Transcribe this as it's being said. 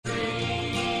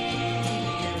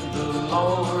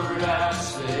Lord I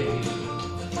say,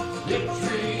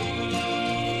 victory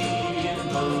in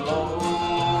the Lord.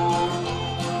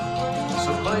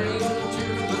 So cling to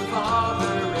the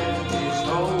Father and His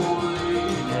holy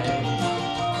name.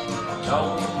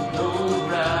 Don't go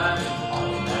riding on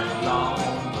that long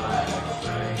black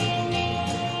train.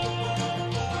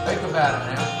 Think about it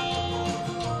now.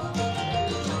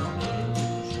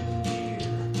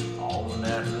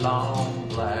 Long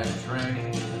black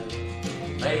train,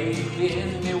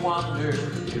 making me wonder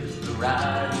if the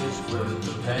ride is worth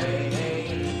the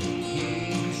pain.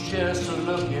 He's just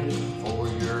looking for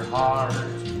your heart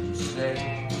to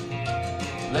say,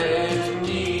 let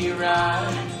me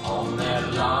ride on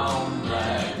that long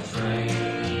black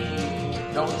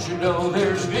train. Don't you know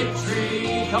there's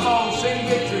victory? Come on, sing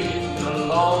victory in the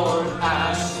Lord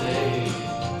I say,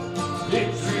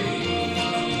 victory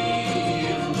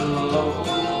in the Lord.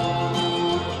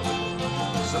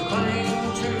 So cling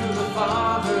to the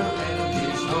Father and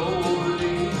His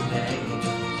holy name.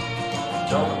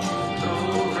 Don't you go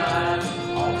riding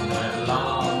on that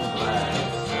long black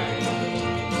train.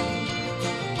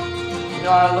 You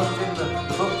know, I looked in the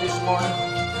book this morning,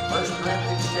 1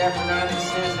 Corinthians chapter 9, it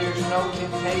says there's no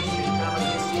temptation come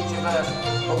against each of us,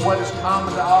 but what is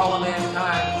common to all of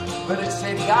mankind. But it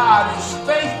said God is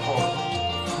faithful,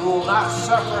 who will not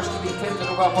suffer us to be tempted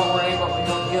above what we're able, but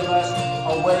He'll give us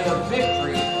a way of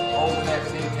victory over that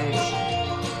temptation.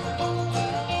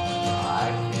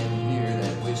 I can hear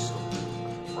that whistle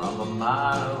from a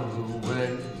mile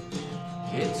away.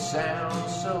 It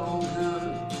sounds so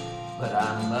good, but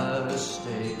I must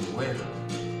stay away.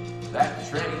 That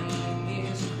train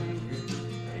is clear,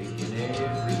 making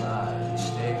everybody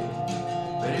stay.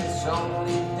 But its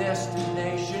only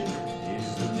destination is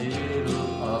the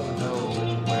middle of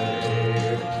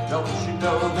nowhere. Don't you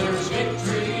know there's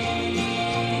victory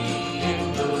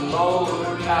in the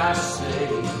Lord I say,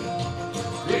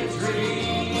 victory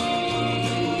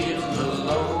in the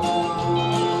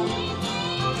Lord.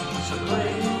 So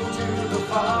cling to the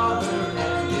Father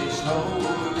and His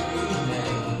holy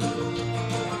name.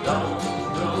 Don't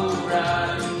go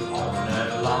riding on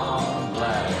that long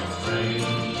black train.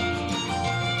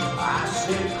 I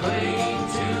said cling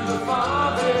to the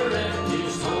Father and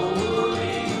His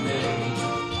holy name.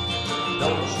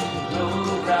 Don't you go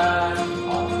riding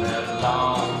on that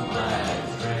long black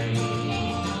train.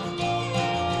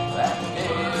 That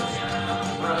dance,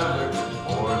 brother,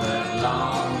 or that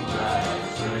long black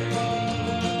train.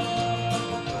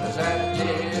 'Cause that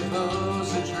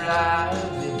devil's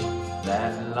a-driving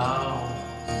that long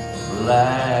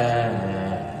black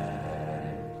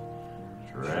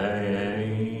train.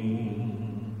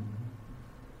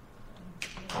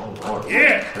 Oh, Lord.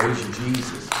 Yeah. Praise you,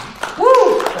 Jesus.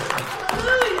 Woo!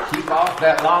 Keep off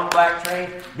that long black train,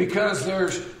 because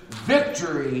there's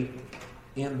victory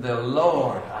in the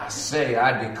Lord. I say,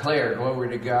 I declare, glory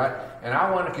to God. And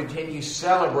I want to continue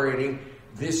celebrating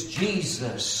this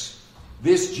Jesus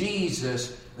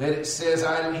that it says,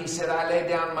 He said, I lay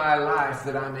down my life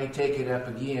that I may take it up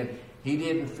again. He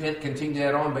didn't continue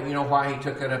that on, but you know why He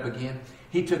took it up again?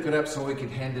 He took it up so He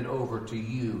could hand it over to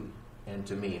you and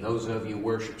to me. Those of you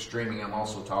worship streaming, I'm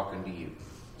also talking to you.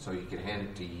 So you could hand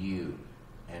it to you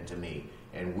and to me.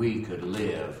 And we could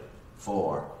live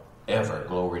forever.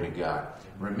 Glory to God.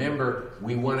 Remember,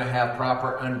 we want to have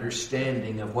proper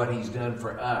understanding of what He's done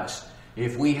for us.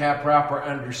 If we have proper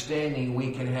understanding,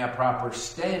 we can have proper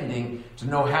standing to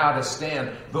know how to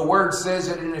stand. The Word says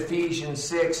it in Ephesians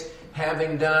 6,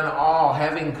 having done all,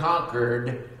 having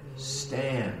conquered,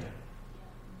 stand.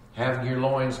 Having your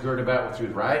loins girded about with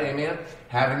truth, right? Amen?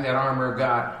 Having that armor of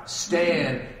God.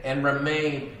 Stand and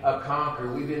remain a conqueror.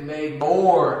 We've been made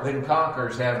more than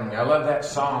conquerors, haven't we? I love that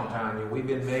song, Tanya. We've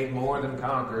been made more than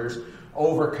conquerors,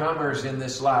 overcomers in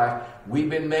this life. We've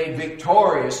been made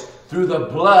victorious through the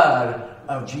blood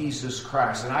of Jesus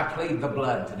Christ. And I plead the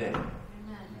blood today.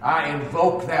 I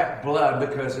invoke that blood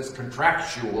because it's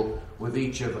contractual with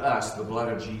each of us, the blood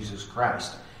of Jesus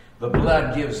Christ. The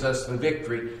blood gives us the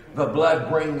victory. The blood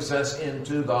brings us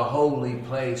into the holy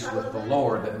place with the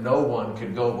Lord that no one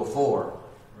could go before.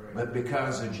 But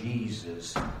because of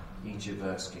Jesus, each of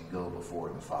us can go before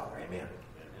the Father. Amen.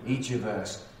 Each of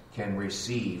us can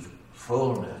receive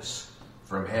fullness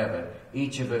from heaven.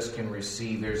 Each of us can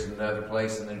receive. There's another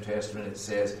place in the New Testament that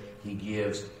says He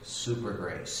gives super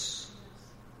grace.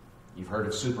 You've heard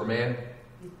of Superman?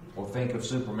 Well, think of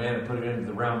Superman and put it into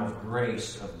the realm of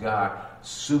grace of God.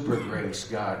 Super grace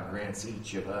God grants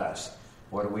each of us.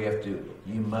 What do we have to do?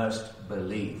 You must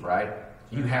believe, right?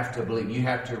 You have to believe. You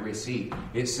have to receive.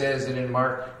 It says it in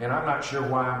Mark, and I'm not sure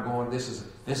why I'm going. This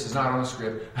is not on the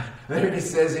script. It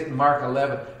says it in Mark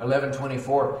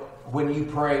 11:24. When you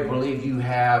pray, believe you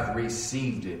have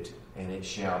received it, and it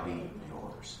shall be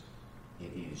yours.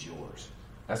 It is yours.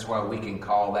 That's why we can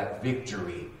call that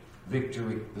victory.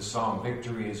 Victory, the song,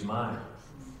 victory is mine.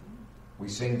 We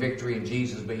sing victory in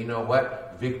Jesus, but you know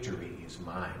what? Victory is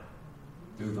mine.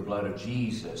 Through the blood of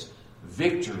Jesus,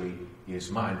 victory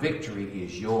is mine. Victory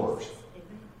is yours.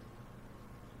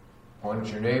 Point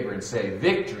at your neighbor and say,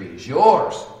 victory is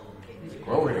yours.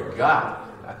 Glory to God.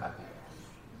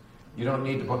 You don't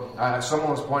need to.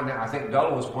 Someone was pointing out, I think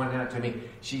Della was pointing out to me,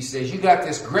 she says, you got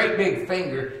this great big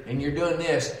finger and you're doing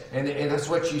this, and that's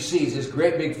what she sees, this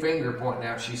great big finger pointing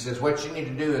out. She says, what you need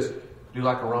to do is do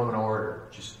like a Roman orator.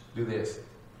 Just do this.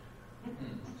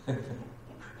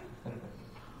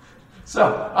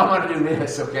 So, I'm going to do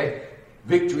this, okay?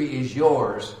 Victory is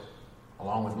yours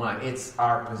along with mine. It's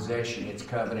our possession. It's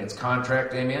covenant. It's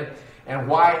contract. Amen? And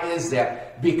why is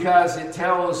that? Because it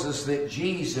tells us that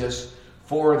Jesus,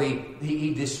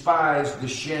 he despised the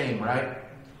shame, right?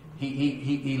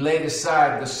 He laid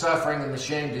aside the suffering and the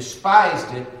shame,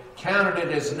 despised it, counted it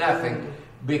as nothing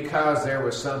because there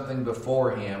was something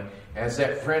before him. As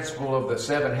that principle of the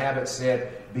 7 habits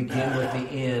said, begin with the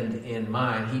end in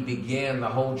mind. He began the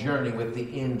whole journey with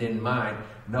the end in mind.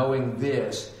 Knowing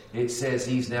this, it says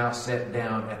he's now set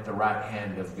down at the right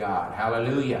hand of God.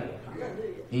 Hallelujah.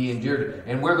 He endured it.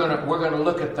 And we're gonna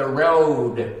look at the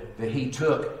road that he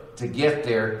took to get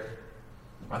there.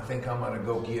 I think I'm going to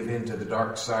go give in to the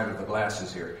dark side of the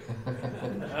glasses here.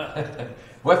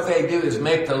 What they do is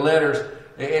make the letters.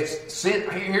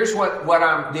 Here's what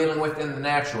I'm dealing with in the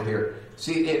natural here.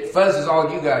 See, it fuzzes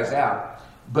all you guys out,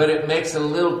 but it makes it a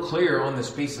little clearer on this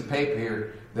piece of paper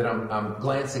here that I'm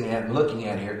glancing at and looking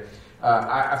at here.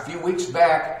 A few weeks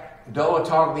back, Dola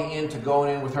talked me into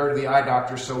going in with her to the eye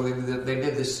doctor, so they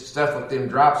did this stuff with them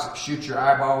drops that shoot your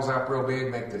eyeballs up real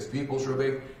big, make the pupils real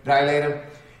big, dilate them.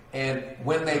 And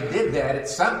when they did that,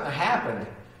 something happened,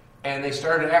 and they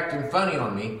started acting funny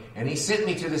on me, and he sent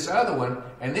me to this other one,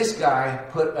 and this guy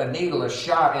put a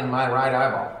shot in my right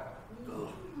eyeball.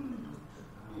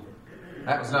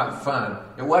 That was not fun.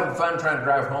 It wasn't fun trying to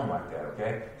drive home like that,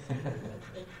 okay?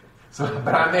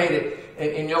 But I made it,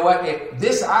 and you know what?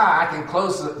 This eye, I can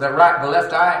close the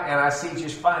left eye, and I see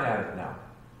just fine out of it now.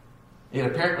 It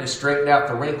apparently straightened out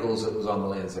the wrinkles that was on the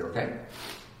lens there, okay?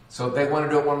 So they want to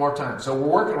do it one more time. So we're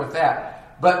working with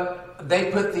that. But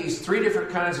they put these 3 different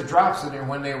kinds of drops in there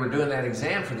when they were doing that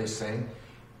exam for this thing.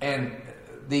 And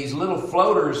these little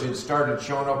floaters had started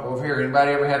showing up over here.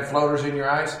 Anybody ever had floaters in your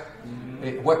eyes?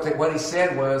 Mm-hmm. What he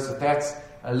said was that's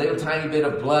a little tiny bit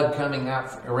of blood coming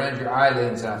out around your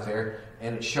eyelids out there.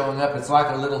 And it's showing up. It's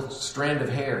like a little strand of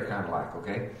hair, kind of like,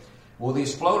 okay? Well,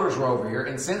 these floaters were over here.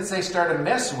 And since they started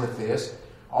messing with this,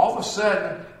 all of a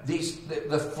sudden,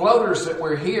 the floaters that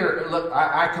were here, look,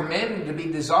 I command them to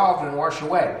be dissolved and wash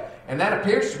away. And that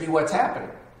appears to be what's happening.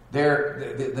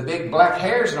 The big black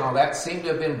hairs and all that seem to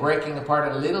have been breaking apart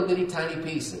in little bitty tiny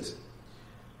pieces.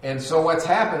 And so what's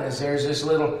happened is there's this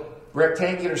little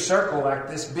rectangular circle like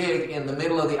this big in the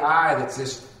middle of the eye that's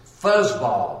this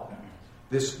fuzzball,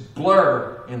 this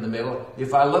blur in the middle.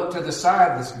 If I look to the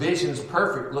side, this vision's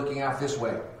perfect looking out this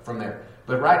way from there.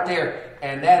 But right there,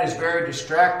 and that is very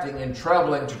distracting and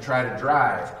troubling to try to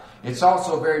drive. It's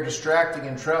also very distracting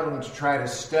and troubling to try to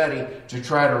study, to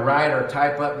try to write or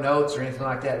type up notes or anything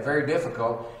like that. Very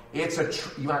difficult. It's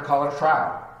you might call it a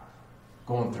trial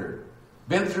going through.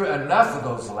 Been through enough of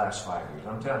those the last 5 years,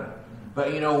 I'm telling you.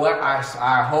 But you know what?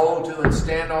 I hold to and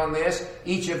stand on this.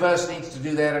 Each of us needs to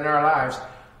do that in our lives.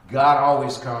 God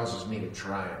always causes me to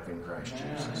triumph in Christ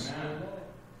Jesus.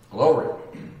 Glory.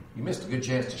 You missed a good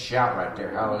chance to shout right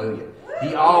there. Hallelujah.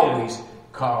 He always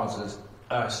causes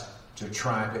us to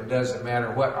triumph. It doesn't matter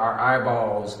what our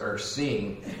eyeballs are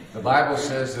seeing. The Bible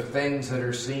says the things that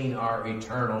are seen are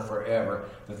eternal forever.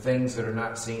 The things that are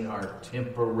not seen are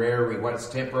temporary. What does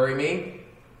temporary mean?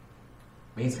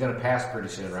 It means it's going to pass pretty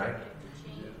soon, right?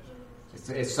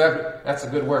 It's subject. That's a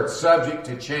good word. Subject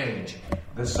to change.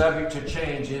 The subject to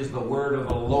change is the word of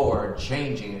the Lord,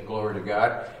 changing it, glory to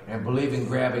God, and believing,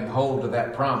 grabbing hold of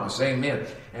that promise. Amen.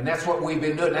 And that's what we've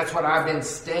been doing. That's what I've been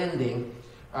standing.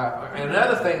 And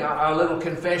another thing, a little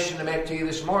confession to make to you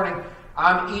this morning.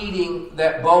 I'm eating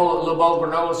that little bowl of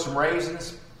granola, some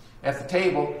raisins at the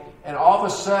table, and all of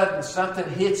a sudden something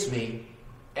hits me,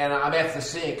 and I'm at the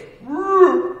sink.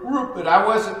 But I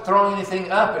wasn't throwing anything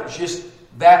up. It was just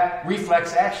that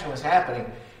reflex action was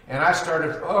happening. And I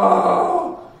started,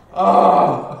 oh,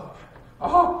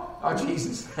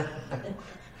 Jesus.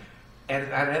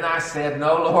 And then I said,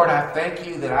 no, Lord, I thank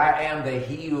you that I am the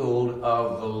healed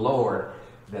of the Lord,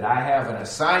 that I have an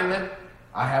assignment,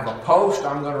 I have a post,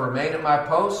 I'm going to remain at my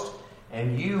post,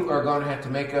 and you are going to have to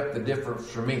make up the difference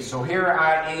for me. So here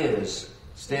I is,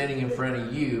 standing in front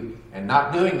of you and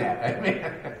not doing that.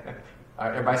 Amen.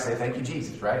 Everybody say, thank you,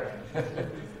 Jesus, right?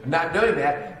 Not doing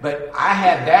that, but I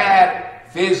had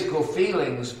bad physical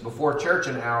feelings before church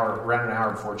around an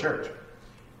hour before church.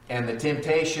 And the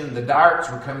temptation, the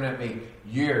darts were coming at me.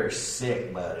 You're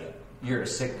sick, buddy. You're a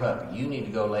sick puppy. You need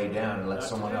to go lay down and let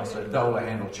someone else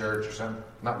handle church or something.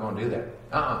 I'm not going to do that.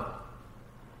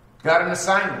 Got an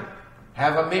assignment.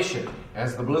 Have a mission.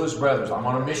 As the Blues Brothers, I'm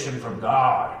on a mission from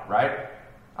God, right?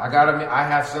 I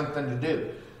have something to do.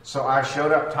 So I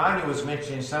showed up. Tanya was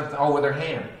mentioning something. Oh, with her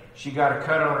hand. She got a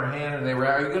cut on her hand, and they were,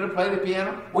 are you going to play the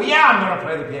piano? Well, yeah, I'm going to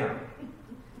play the piano.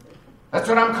 That's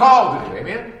what I'm called to do.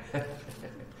 Amen?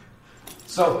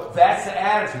 So that's the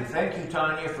attitude. Thank you,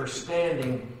 Tanya, for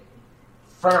standing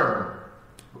firm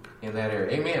in that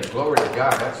area. Amen. Glory to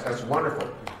God. That's wonderful.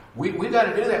 We got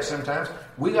to do that sometimes.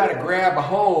 We got to grab a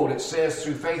hold. It says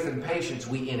through faith and patience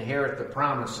we inherit the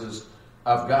promises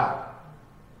of God.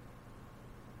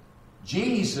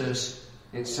 Jesus,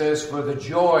 it says, for the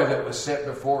joy that was set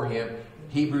before him,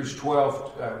 Hebrews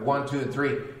 12, 1, 2, and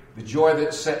 3, the joy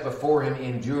that's set before him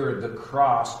endured the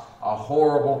cross, a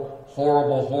horrible,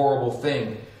 horrible, horrible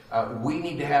thing. We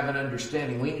need to have an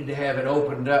understanding. We need to have it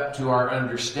opened up to our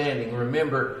understanding.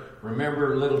 Remember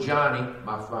little Johnny,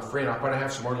 my friend. I'm going to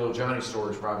have some more little Johnny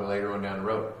stories probably later on down the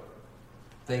road.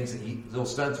 Things that little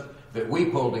stunts that we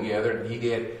pulled together and he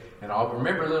did. And I'll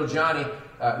remember little Johnny.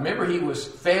 Remember he was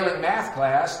failing math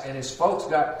class and his folks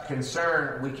got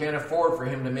concerned we can't afford for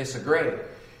him to miss a grade.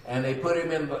 And they put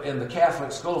him in the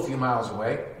Catholic school a few miles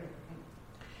away.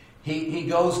 He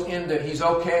goes he's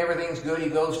okay, everything's good. He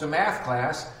goes to math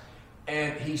class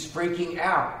and he's freaking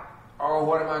out. Oh,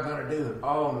 what am I going to do?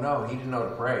 Oh, no, he didn't know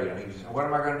to pray. What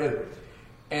am I going to do?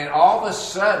 And all of a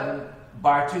sudden,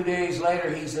 by 2 days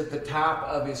later, he's at the top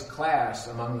of his class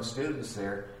among the students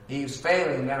there. He was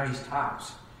failing, now he's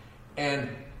tops. And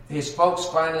his folks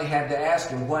finally had to ask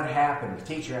him, what happened? The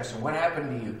teacher asked him, what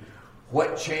happened to you?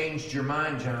 What changed your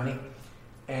mind, Johnny?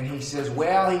 And he says,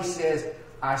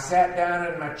 I sat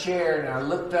down in my chair and I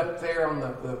looked up there on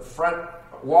the front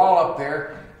wall up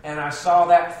there and I saw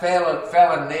that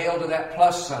fella nailed to that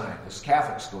plus sign. This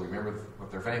Catholic school, remember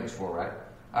what they're famous for, right?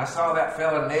 I saw that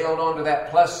fella nailed onto that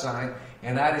plus sign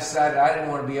and I decided I didn't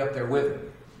want to be up there with him.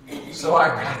 So I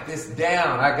got this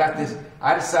down.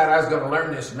 I decided I was going to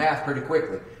learn this math pretty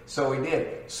quickly. So he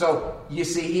did. So, you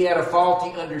see, he had a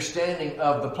faulty understanding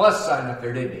of the plus sign up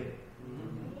there, didn't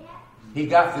he? He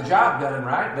got the job done,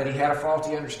 right? But he had a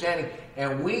faulty understanding.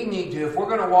 And we need to, if we're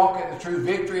going to walk in the true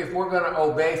victory, if we're going to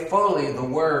obey fully the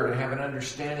Word and have an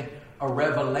understanding, a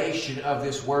revelation of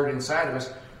this Word inside of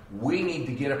us, we need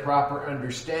to get a proper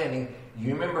understanding.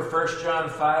 You remember 1 John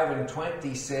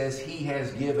 5:20 says, He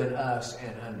has given us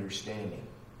an understanding.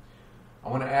 I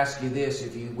want to ask you this.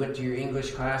 If you went to your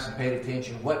English class and paid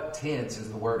attention, what tense is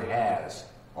the word has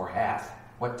or hath?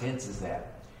 What tense is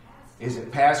that? Is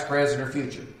it past, present, or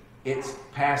future? It's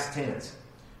past tense.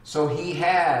 So He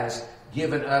has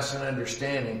given us an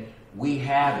understanding. We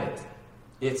have it.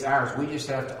 It's ours. We just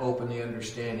have to open the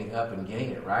understanding up and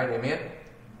gain it, right? Amen?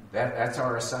 That's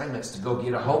our assignments, to go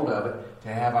get a hold of it, to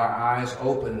have our eyes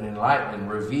open and enlightened and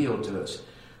revealed to us.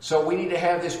 So we need to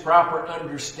have this proper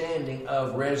understanding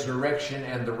of resurrection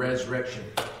and the resurrection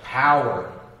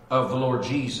power of the Lord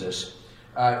Jesus.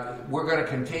 We're going to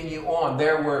continue on.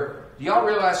 Do y'all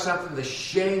realize something? The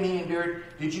shame he endured.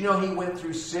 Did you know he went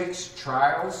through 6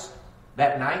 trials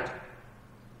that night?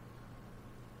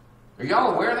 Are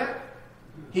y'all aware of that?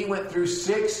 He went through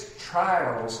 6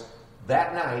 trials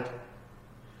that night.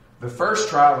 The first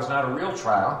trial was not a real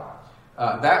trial.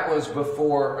 That was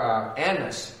before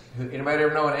Annas. Anybody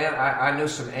ever know an Annas? I knew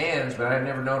some Anns, but I'd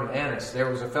never known an Annas. There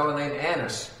was a fellow named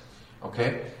Annas.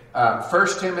 Okay?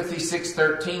 1 Timothy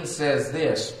 6:13 says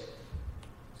this.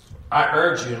 I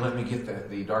urge you, and let me get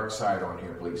the dark side on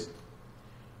here, please.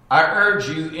 I urge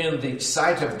you in the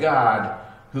sight of God,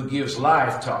 who gives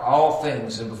life to all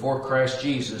things, and before Christ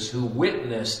Jesus, who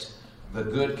witnessed the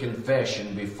good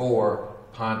confession before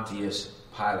Pontius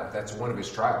Pilate. That's one of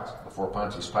his trials, before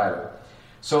Pontius Pilate.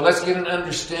 So let's get an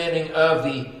understanding of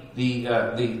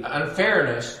the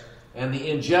unfairness and the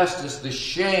injustice, the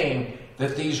shame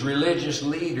that these religious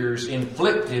leaders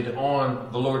inflicted on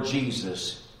the Lord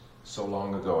Jesus so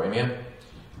long ago. Amen?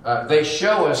 They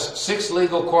show us 6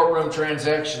 legal courtroom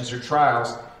transactions or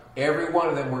trials. Every one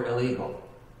of them were illegal.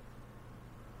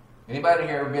 Anybody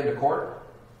here ever been to court?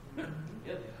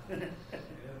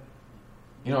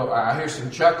 You know, I hear some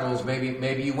chuckles.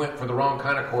 Maybe you went for the wrong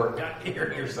kind of court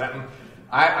hearing or something.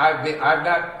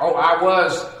 I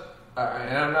was,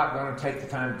 and I'm not going to take the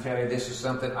time to tell you this is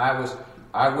something.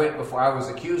 I went before I was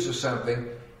accused of something,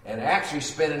 and actually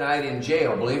spent a night in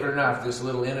jail. Believe it or not, this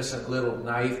little innocent, little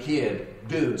naive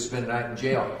dude spent a night in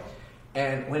jail.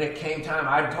 And when it came time,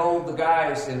 I told the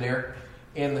guys in there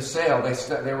in the cell.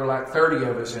 There were like 30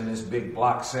 of us in this big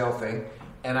block cell thing,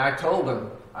 and I told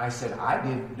them, I said, I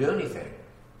didn't do anything.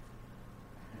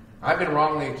 I've been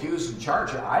wrongly accused and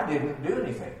charged. I didn't do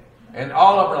anything. And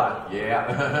all of them were like,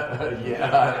 yeah,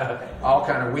 yeah, all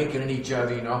kind of winking at each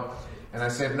other, you know. And I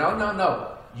said,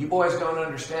 no. You boys don't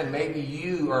understand. Maybe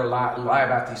you are lie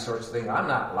about these sorts of things. I'm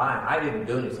not lying. I didn't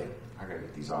do anything. I got to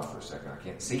get these off for a second. I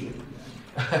can't see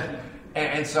it.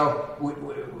 and so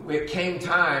it came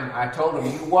time. I told them,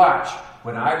 you watch.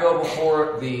 When I go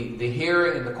before the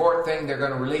hearing and the court thing, they're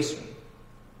going to release me.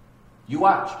 You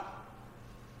watch.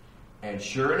 And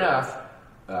sure enough,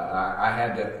 I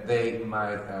had to.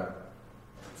 My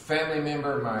family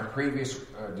member, my previous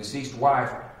deceased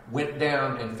wife, went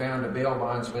down and found a bail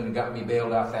bondsman and got me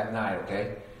bailed out that night.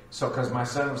 Okay, so because my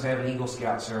son was having Eagle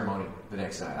Scout ceremony the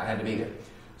next night, I had to be there.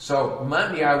 So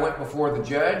Monday, I went before the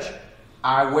judge.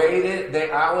 I waited.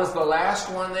 I was the last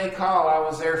one they called. I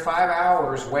was there 5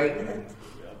 hours waiting,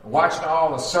 watching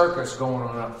all the circus going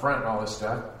on up front and all this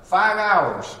stuff. 5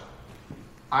 hours.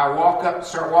 I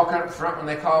start walking up front when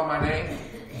they call my name.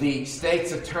 The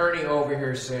state's attorney over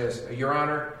here says, Your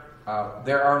Honor,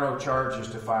 there are no charges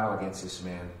to file against this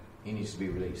man. He needs to be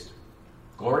released.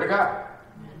 Glory to God.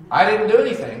 I didn't do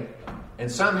anything,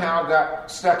 and somehow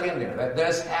got stuck in there. That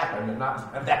does happen, but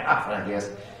not that often, I guess.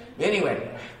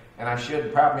 Anyway, and I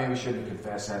maybe shouldn't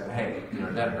confess that, but hey,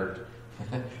 it doesn't hurt.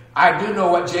 I do know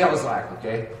what jail is like,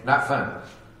 okay? Not fun.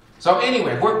 So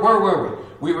anyway, where were we?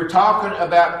 We were talking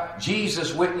about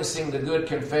Jesus witnessing the good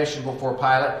confession before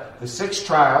Pilate, the 6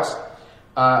 trials,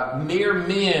 mere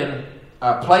men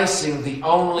placing the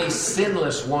only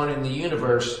sinless one in the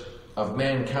universe of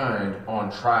mankind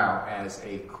on trial as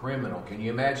a criminal. Can you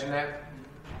imagine that?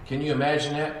 Can you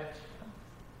imagine that?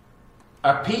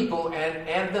 A people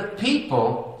and the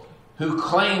people who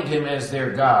claimed him as their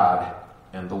God,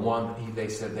 and the one they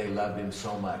said they loved him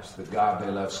so much, the God they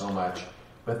loved so much,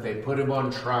 but they put him on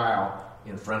trial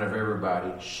in front of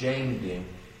everybody, shamed him.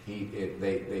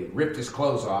 They ripped his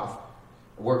clothes off.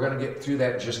 We're going to get through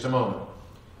that in just a moment.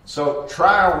 So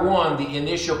trial 1, the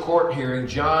initial court hearing,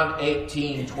 John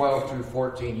 18, 12 through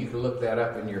 14. You can look that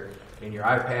up in your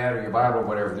iPad or your Bible or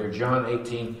whatever. There, John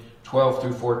 18, 12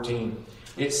 through 14.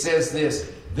 It says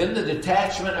this, Then the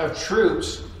detachment of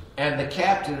troops and the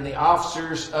captain and the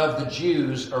officers of the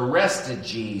Jews arrested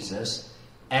Jesus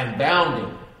and bound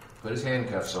him, put his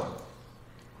handcuffs on.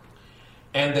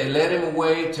 And they led him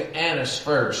away to Annas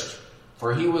first,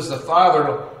 for he was the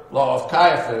father-in-law of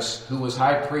Caiaphas, who was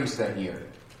high priest that year.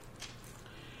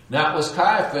 Now it was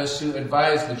Caiaphas who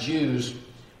advised the Jews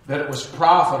that it was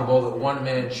profitable that one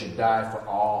man should die for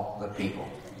all the people.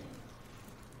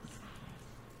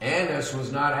 Annas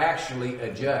was not actually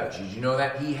a judge. Did you know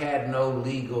that? He had no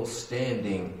legal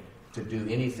standing to do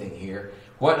anything here.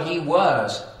 What he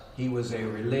was a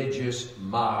religious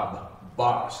mob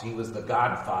boss. He was the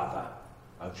godfather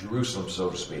of Jerusalem, so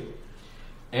to speak.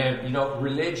 And,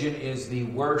 religion is the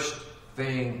worst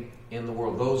thing in the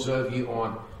world. Those of you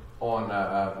on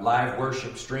live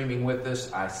worship streaming with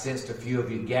us, I sensed a few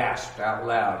of you gasped out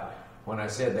loud when I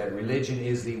said that religion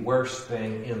is the worst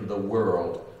thing in the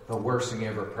world, the worst thing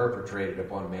ever perpetrated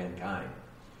upon mankind.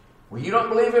 Well, you don't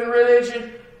believe in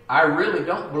religion? I really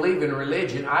don't believe in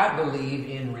religion. I believe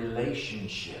in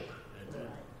relationship.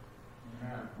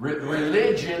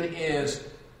 Religion is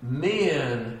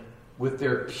men with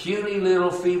their puny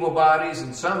little feeble bodies,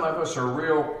 and some of us are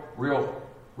real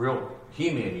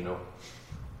he-men,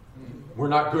 We're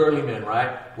not girly men,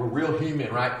 right? We're real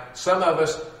he-men, right? Some of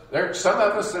us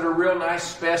that are real nice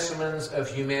specimens of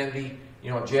humanity,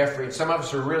 Jeffrey, and some of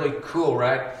us are really cool,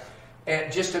 right?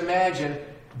 And just imagine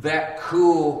that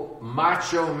cool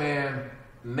macho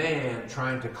man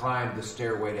trying to climb the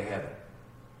stairway to heaven.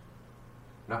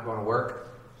 Not going to work?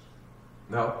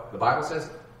 No, the Bible says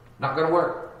not going to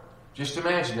work. Just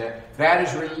imagine that. That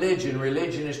is religion.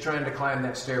 Religion is trying to climb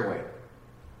that stairway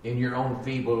in your own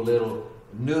feeble little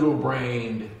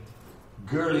noodle-brained,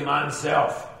 girly man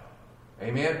self.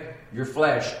 Amen? Your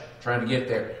flesh trying to get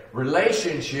there.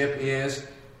 Relationship is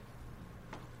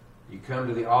you come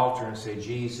to the altar and say,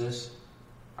 Jesus,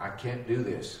 I can't do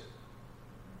this.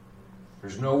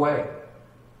 There's no way.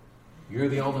 You're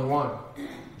the only one.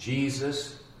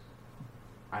 Jesus,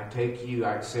 I take you,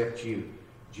 I accept you.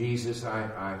 Jesus,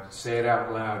 I say it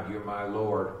out loud, you're my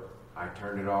Lord. I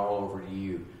turn it all over to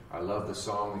you. I love the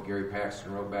song that Gary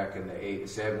Paxton wrote back in the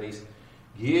 70s.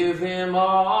 Give them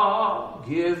all,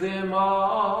 give them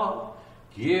all,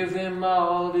 give them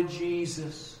all to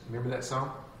Jesus. Remember that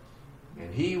song?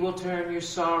 And He will turn your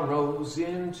sorrows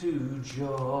into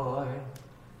joy.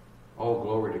 Oh,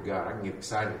 glory to God. I can get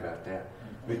excited about that.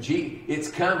 But it's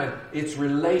coming. It's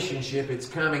relationship. It's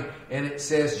coming. And it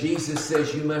says, Jesus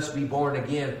says you must be born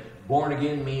again. Born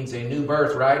again means a new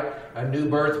birth, right? A new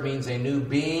birth means a new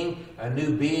being. A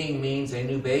new being means a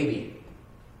new baby.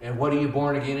 And what are you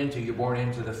born again into? You're born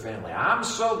into the family. I'm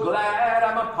so glad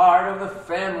I'm a part of the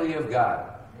family of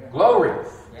God. Yeah. Glory.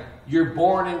 Yeah. You're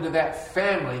born into that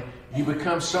family. You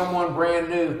become someone brand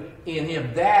new in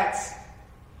Him. That's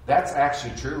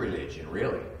actually true religion,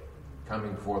 really.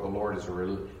 Coming before the Lord is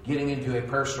getting into a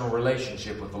personal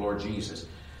relationship with the Lord Jesus.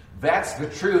 That's the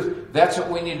truth. That's what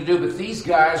we need to do. But these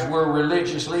guys were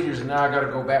religious leaders. And now I got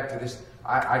to go back to this.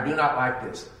 I do not like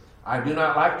this. I do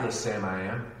not like this, Sam I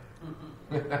am.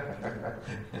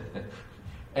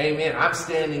 Amen. I'm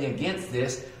standing against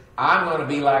this. I'm going to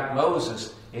be like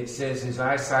Moses. It says his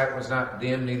eyesight was not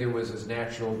dim, neither was his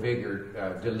natural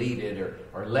vigor deleted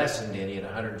or lessened any at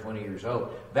 120 years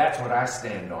old. That's what I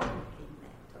stand on.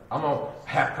 I'm going to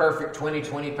have perfect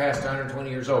 2020 past 120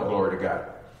 years old. Glory to God.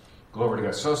 Glory to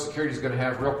God. Social Security is going to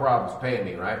have real problems paying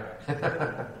me, right?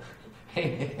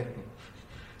 Amen.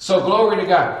 So glory to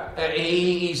God.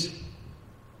 He's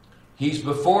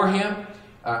before Him.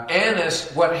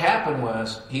 Annas, what happened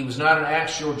was, he was not an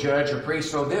actual judge or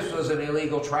priest, so this was an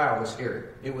illegal trial, this hearing.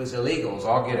 It was illegal, as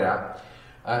all get out.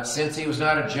 Since he was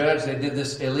not a judge, they did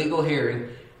this illegal hearing.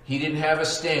 He didn't have a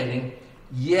standing,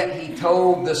 yet he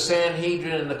told the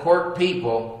Sanhedrin and the court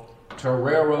people to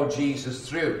railroad Jesus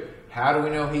through. How do we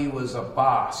know he was a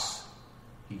boss?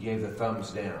 He gave the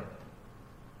thumbs down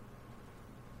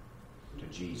to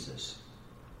Jesus.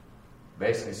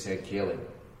 Basically said, kill him.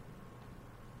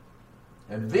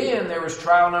 And then there was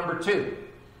trial number 2.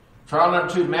 Trial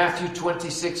number 2, Matthew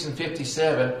 26 and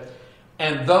 57.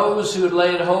 And those who had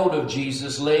laid hold of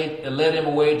Jesus led him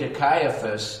away to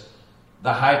Caiaphas,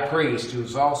 the high priest, who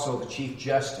was also the chief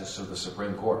justice of the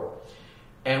Supreme Court.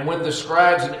 And when the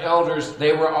scribes and elders,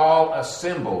 they were all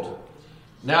assembled.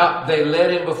 Now they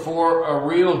led him before a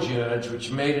real judge,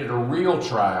 which made it a real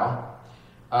trial,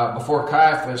 before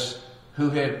Caiaphas, who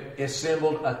had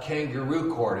assembled a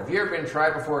kangaroo court. Have you ever been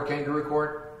tried before a kangaroo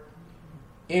court?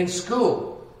 In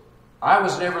school. I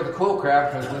was never the cool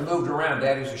crowd because we moved around.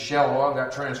 Daddy was a shell oil,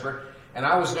 got transferred. And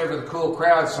I was never the cool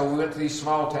crowd, so we went to these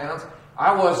small towns.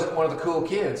 I wasn't one of the cool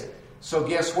kids. So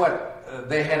guess what?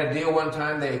 They had a deal one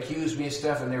time. They accused me of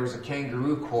stuff, and there was a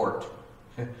kangaroo court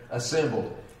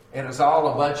assembled. And it was all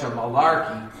a bunch of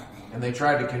malarkey. And they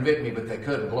tried to convict me, but they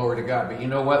couldn't. Glory to God. But you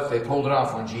know what? They pulled it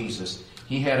off on Jesus.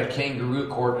 He had a kangaroo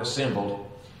court assembled.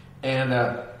 And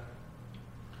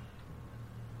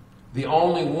the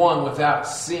only one without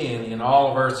sin in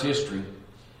all of Earth's history,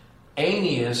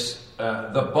 Ananias,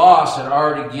 the boss, had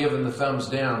already given the thumbs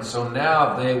down. So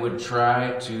now they would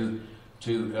try to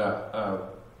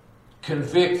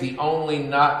convict the only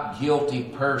not guilty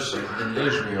person in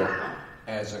Israel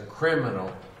as a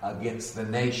criminal against the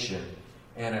nation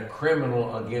and a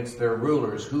criminal against their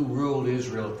rulers. Who ruled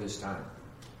Israel at this time?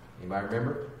 Anybody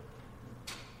remember?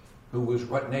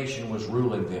 What nation was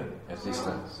ruling them at this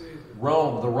time?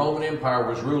 Rome. The Roman Empire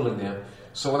was ruling them.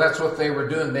 So that's what they were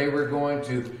doing. They were going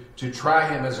to try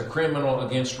him as a criminal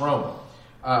against Rome.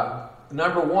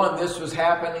 Number one, this was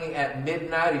happening at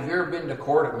midnight. Have you ever been to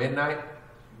court at midnight?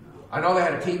 I know they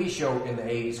had a TV show in the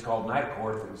 80s called Night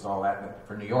Court. It was all that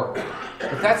for New York.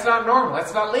 But that's not normal.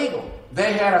 That's not legal.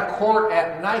 They had a court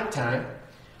at nighttime.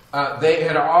 They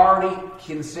had already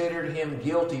considered him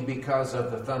guilty because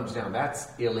of the thumbs down.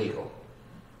 That's illegal.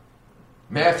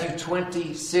 Matthew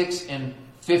 26 and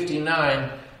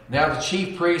 59. Now the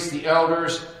chief priests, the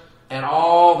elders, and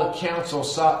all the council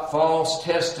sought false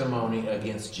testimony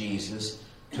against Jesus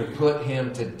to put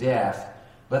him to death.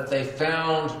 But they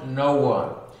found no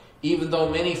one. Even though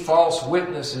many false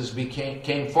witnesses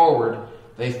came forward,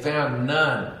 they found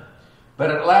none.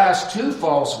 But at last 2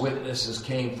 false witnesses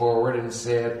came forward and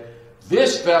said,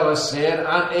 "This fellow said,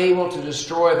 I'm able to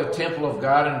destroy the temple of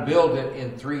God and build it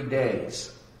in 3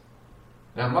 days."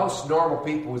 Now, most normal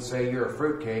people would say, "You're a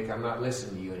fruitcake. I'm not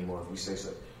listening to you anymore if you say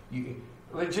so."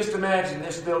 Just imagine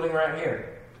this building right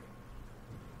here.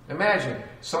 Imagine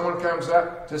someone comes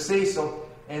up to Cecil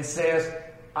and says,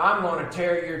 "I'm going to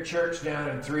tear your church down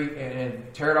in 3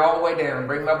 and tear it all the way down and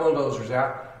bring my bulldozers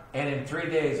out. And in 3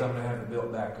 days, I'm going to have it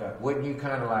built back up." Wouldn't you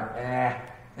kind of like,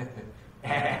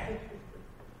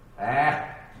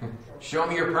 show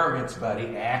me your permits,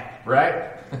 buddy,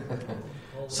 right?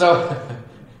 So,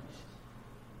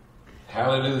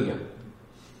 hallelujah.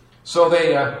 So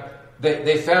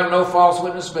they found no false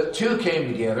witness, but two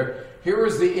came together. Here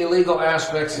was the illegal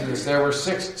aspects of this. There were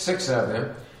six of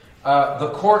them.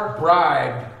 The court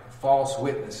bribed false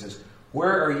witnesses.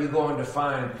 Where are you going to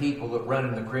find people that run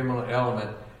in the criminal element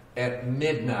at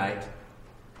midnight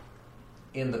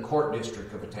in the court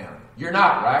district of a town? You're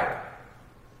not, right?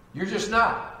 You're just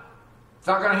not. It's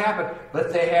not going to happen.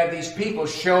 But they had these people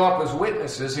show up as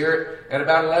witnesses here at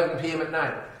about 11 p.m. at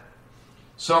night.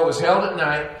 So it was held at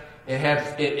night.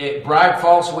 It bribed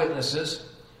false witnesses.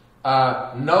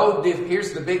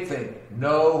 Here's the big thing.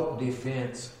 No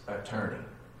defense attorney.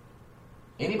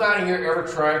 Anybody here ever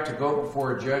tried to go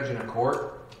before a judge in a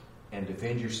court and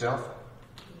defend yourself?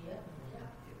 Yeah.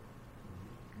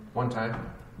 One time.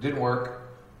 Didn't work.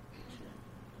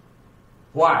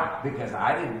 Why? Because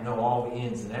I didn't know all the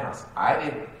ins and outs. I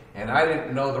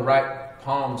didn't know the right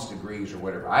Palms degrees or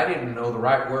whatever. I didn't know the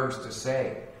right words to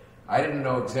say. I didn't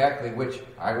know exactly which.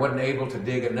 I wasn't able to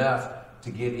dig enough to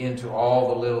get into all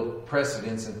the little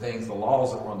precedents and things, the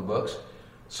laws that were on the books.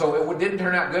 So it didn't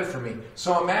turn out good for me.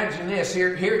 So imagine this.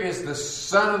 Here is the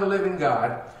Son of the living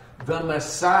God, the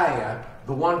Messiah,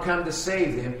 the one come to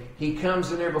save them. He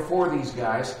comes in there before these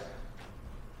guys,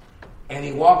 and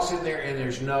he walks in there, and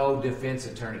there's no defense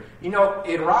attorney. You know,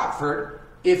 in Rockford,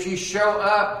 if you show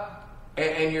up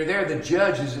and you're there, the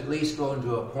judge is at least going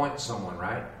to appoint someone,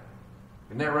 right?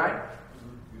 Isn't that right?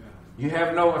 You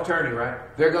have no attorney, right?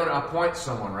 They're going to appoint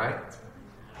someone, right?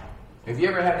 Have you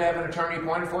ever had to have an attorney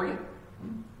appointed for you?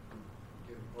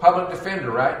 Public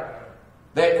defender, right?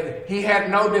 He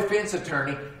had no defense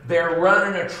attorney. They're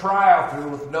running a trial through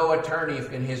with no attorney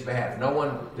in his behalf. No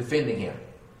one defending him.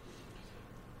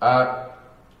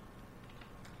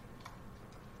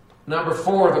 Number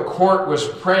 4, the court was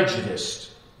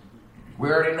prejudiced. We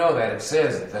already know that. It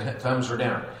says that the thumbs were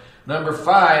down. Number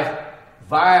 5,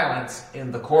 violence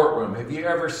in the courtroom. Have you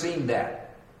ever seen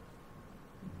that?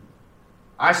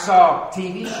 I saw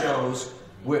TV shows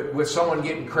with someone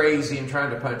getting crazy and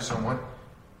trying to punch someone.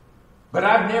 But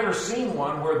I've never seen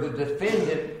one where the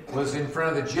defendant was in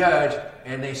front of the judge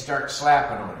and they start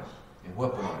slapping on him and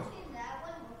whooping on him.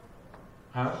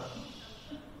 Huh?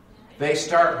 They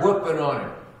start whooping on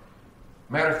him.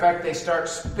 Matter of fact, they start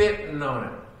spitting on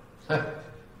him.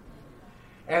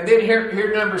 And then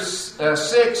here number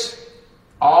 6,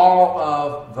 all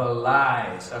of the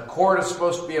lies. A court is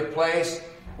supposed to be a place.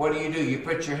 What do? You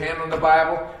put your hand on the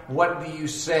Bible. What do you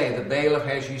say? The bailiff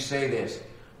has you say this.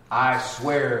 I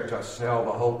swear to tell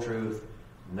the whole truth,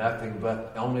 nothing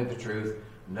but only the truth,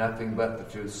 nothing but the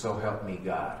truth, so help me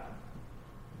God.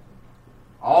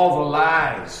 All the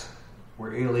lies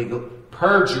were illegal.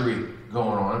 Perjury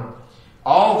going on.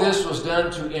 All this was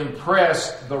done to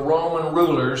impress the Roman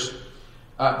rulers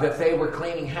that they were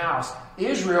cleaning house.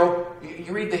 Israel,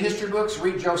 you read the history books,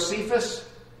 read Josephus.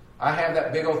 I have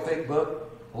that big old thick book.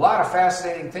 A lot of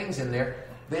fascinating things in there.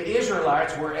 The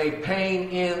Israelites were a pain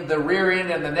in the rear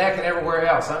end and the neck and everywhere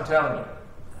else, I'm telling you,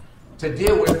 to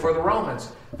deal with for the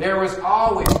Romans. There was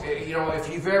always, if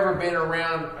you've ever been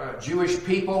around Jewish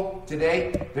people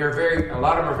today, a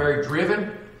lot of them are very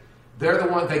driven. They're the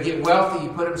ones that get wealthy.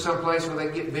 You put them someplace where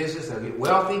they get business, they'll get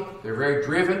wealthy. They're very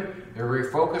driven. They're very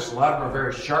focused. A lot of them are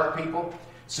very sharp people.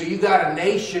 So you got a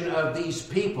nation of these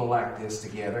people like this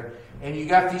together, and you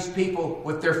got these people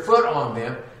with their foot on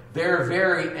them. They're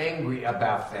very angry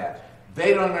about that.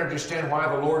 They don't understand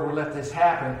why the Lord would let this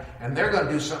happen, and they're going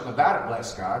to do something about it,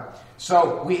 bless God.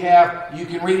 So you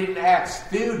can read it in Acts,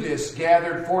 Theudas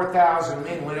gathered 4,000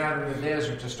 men, went out in the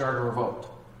desert to start a revolt.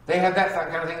 They had that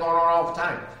kind of thing going on all the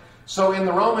time. So in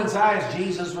the Romans' eyes,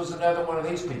 Jesus was another one of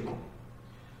these people.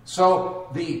 So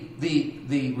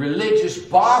the religious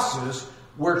bosses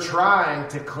were trying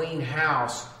to clean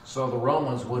house so the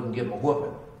Romans wouldn't give them a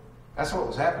whooping. That's what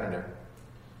was happening there.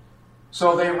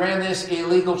 So they ran this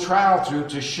illegal trial through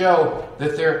to show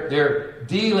that they're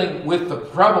dealing with the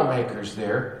troublemakers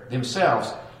there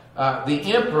themselves. The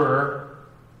emperor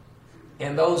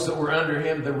and those that were under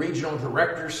him, the regional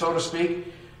directors, so to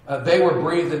speak, they were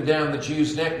breathing down the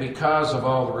Jews' neck because of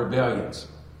all the rebellions.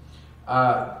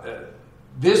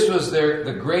 This was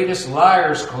the greatest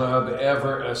liars club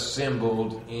ever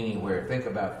assembled anywhere. Think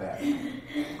about that.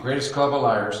 Greatest club of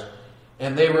liars.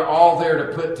 And they were all there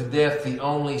to put to death the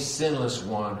only sinless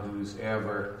one who's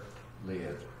ever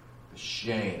lived. The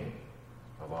shame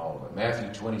of all of them. Matthew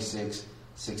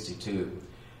 26:62.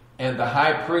 And the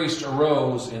high priest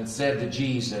arose and said to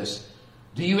Jesus,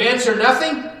 "Do you answer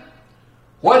nothing?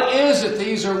 What is it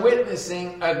these are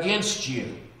witnessing against you?"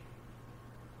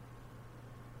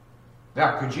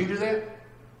 Now, could you do that?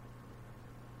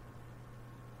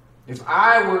 If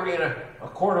I were in a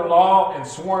court of law and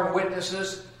sworn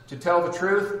witnesses to tell the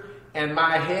truth, and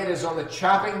my head is on the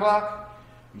chopping block,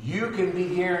 you can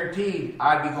be guaranteed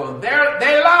I'd be going, they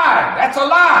lied. That's a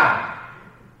lie.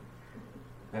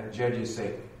 And the judges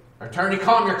say, attorney,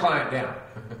 calm your client down.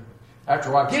 After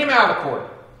a while, get him out of the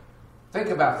court. Think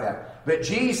about that. But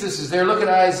Jesus is there. Look at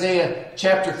Isaiah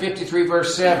chapter 53,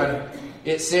 verse 7.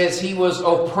 It says, he was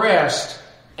oppressed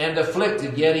and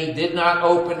afflicted, yet he did not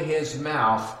open his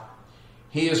mouth.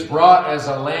 He is brought as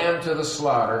a lamb to the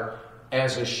slaughter,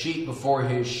 as a sheep before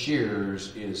his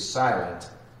shearers is silent.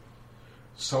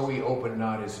 So he opened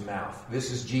not his mouth. This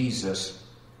is Jesus.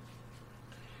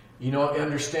 You know,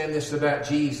 understand this about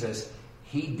Jesus.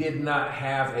 He did not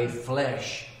have a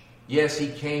flesh. Yes, he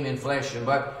came in flesh and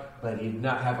blood, but he did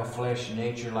not have a flesh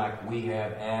nature like we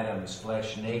have Adam's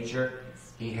flesh nature.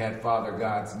 He had Father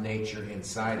God's nature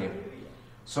inside him.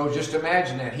 So just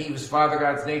imagine that. He was Father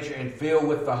God's nature and filled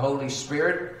with the Holy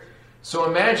Spirit. So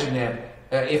imagine that.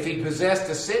 If he possessed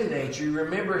a sin nature, you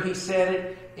remember he said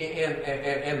it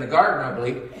in the garden, I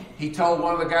believe. He told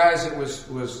one of the guys that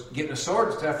was getting a sword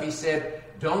and stuff, he said,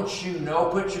 don't you know,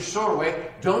 put your sword away,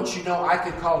 don't you know I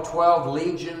could call 12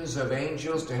 legions of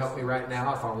angels to help me right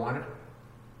now if I wanted?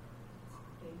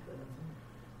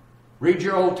 Read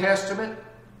your Old Testament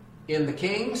in the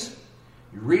Kings.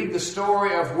 You read the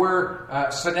story of where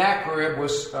Sennacherib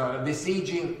was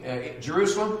besieging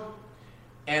Jerusalem.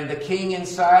 And the king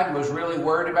inside was really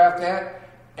worried about that.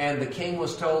 And the king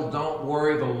was told, don't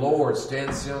worry, the Lord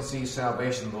stand still and see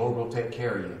salvation. The Lord will take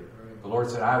care of you. The Lord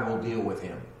said, I will deal with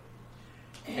him.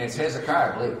 And it's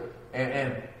Hezekiah, I believe.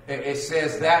 And it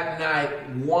says that night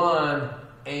one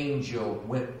angel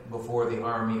went before the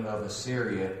army of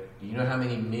Assyria. Do you know how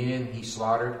many men he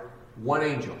slaughtered? One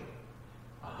angel.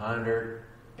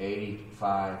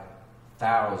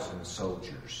 185,000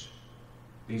 soldiers.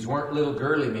 These weren't little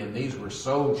girly men. These were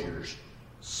soldiers,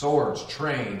 swords,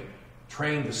 trained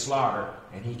to slaughter,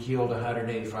 and he killed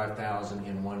 185,000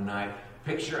 in one night.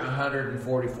 Picture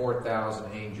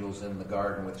 144,000 angels in the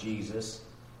garden with Jesus.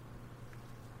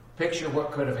 Picture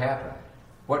what could have happened.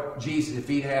 What Jesus, if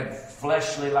he'd had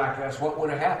fleshly like us, what would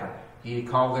have happened? He'd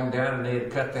called them down and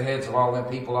they'd cut the heads of all them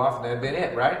people off, and that'd been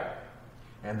it, right?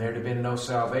 And there'd have been no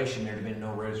salvation, there'd have been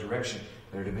no resurrection,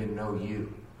 there'd have been no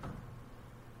you.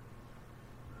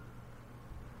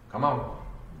 Come on.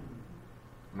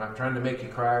 I'm not trying to make you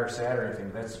cry or sad or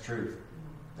anything. That's the truth.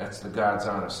 That's the God's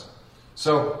honest.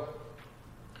 So,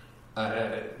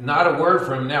 not a word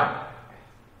from him. Now,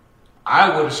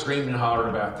 I would have screamed and hollered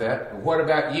about that. But what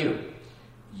about you?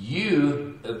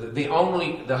 You, the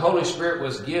Holy Spirit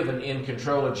was given in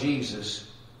control of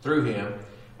Jesus through him.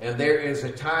 And there is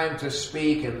a time to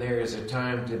speak and there is a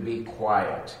time to be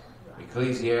quiet.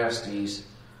 Ecclesiastes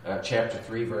chapter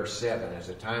 3, verse 7. There's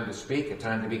a time to speak, a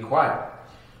time to be quiet.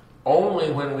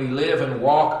 Only when we live and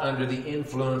walk under the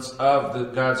influence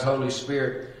of God's Holy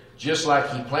Spirit, just like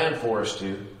he planned for us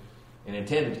to and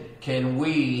intended, can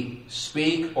we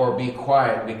speak or be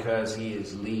quiet because he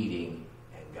is leading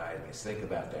and guiding us. Think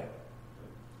about that.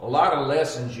 A lot of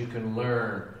lessons you can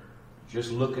learn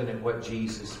just looking at what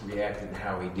Jesus reacted and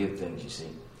how he did things, you see.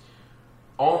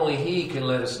 Only he can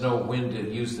let us know when to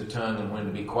use the tongue and when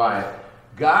to be quiet.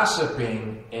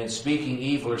 Gossiping and speaking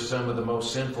evil are some of the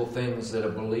most sinful things that a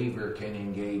believer can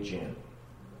engage in.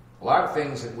 A lot of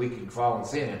things that we can fall in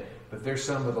sin in, but there's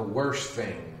some of the worst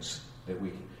things that we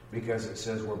can, because it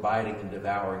says we're biting and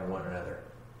devouring one another.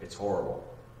 It's horrible.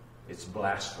 It's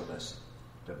blasphemous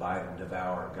to bite and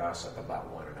devour and gossip about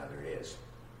one another. It is.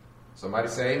 Somebody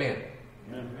say amen.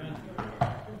 Amen.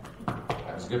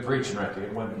 That was good preaching right there.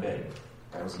 It wasn't today.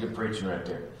 That was good preaching right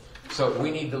there. So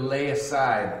we need to lay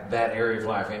aside that area of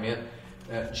life. Amen.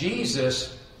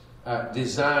 Jesus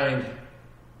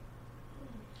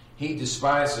he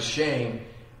despised the shame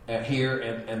here,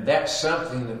 and that's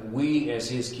something that we as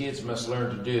his kids must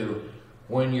learn to do.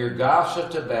 When you're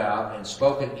gossiped about and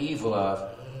spoken evil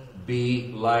of,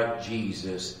 be like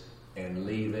Jesus and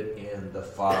leave it in the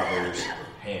Father's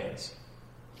hands.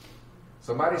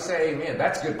 Somebody say amen.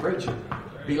 That's good preaching.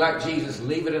 Be like Jesus,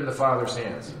 leave it in the Father's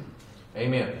hands.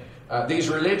 Amen. These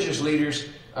religious leaders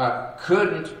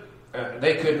could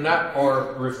not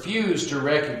or refused to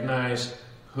recognize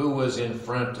who was in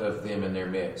front of them in their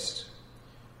midst.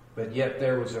 But yet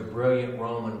there was a brilliant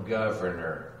Roman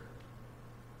governor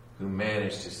who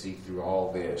managed to see through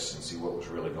all this and see what was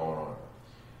really going on.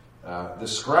 The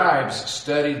scribes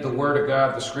studied the Word of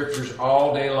God, the Scriptures,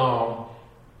 all day long,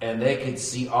 and they could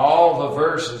see all the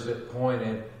verses that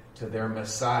pointed to their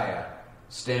Messiah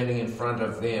standing in front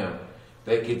of them.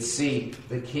 They could see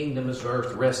the kingdom of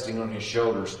earth resting on his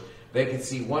shoulders. They could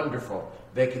see Wonderful.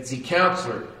 They could see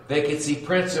Counselor. They could see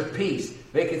Prince of Peace.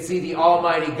 They could see the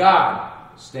Almighty God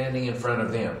standing in front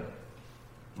of them.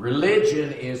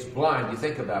 Religion is blind. You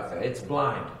think about that. It's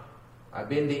blind. I've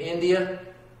been to India.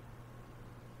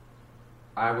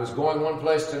 I was going one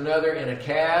place to another in a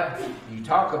cab. You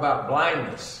talk about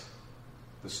blindness.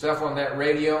 The stuff on that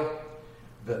radio,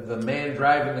 the man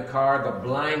driving the car, the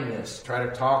blindness. Try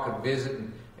to talk and visit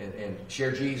and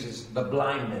share Jesus. The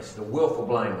blindness, the willful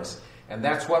blindness. And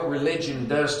that's what religion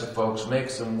does to folks,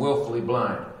 makes them willfully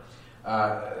blind.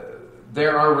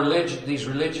 There are these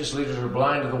religious leaders are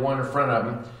blind to the one in front of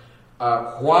them.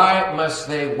 Why must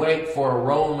they wait for a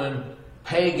Roman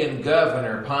pagan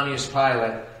governor, Pontius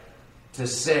Pilate, to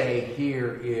say,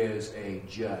 here is a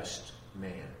just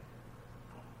man?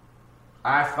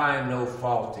 I find no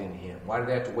fault in him. Why do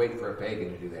they have to wait for a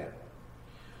pagan to do that?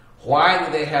 Why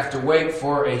do they have to wait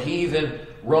for a heathen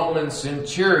Roman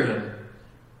centurion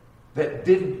that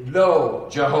didn't know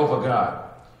Jehovah God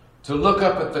to look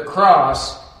up at the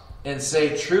cross and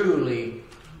say, truly,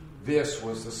 this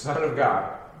was the Son of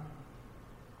God?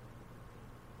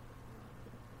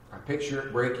 I picture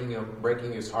it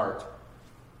breaking his heart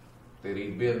that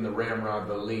he'd been the ramrod,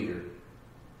 the leader,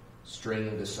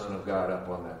 stringing the Son of God up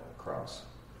on that cross.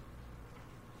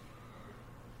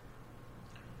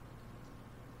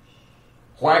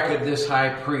 Why could this high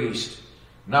priest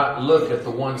not look at the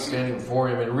one standing before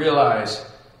him and realize,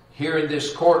 here in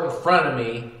this court in front of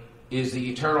me is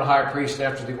the eternal high priest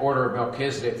after the order of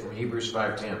Melchizedek from Hebrews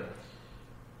 5:10.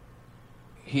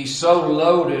 He's so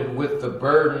loaded with the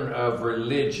burden of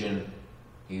religion,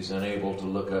 he's unable to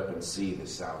look up and see the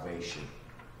salvation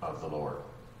of the Lord.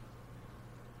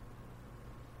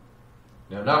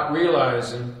 Now, not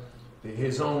realizing that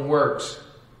his own works,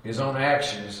 his own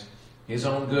actions, his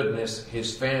own goodness,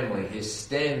 his family, his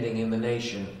standing in the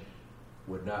nation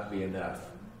would not be enough.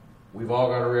 We've all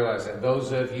got to realize that.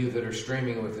 Those of you that are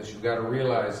streaming with us, you've got to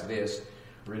realize this.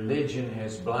 Religion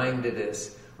has blinded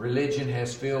us. Religion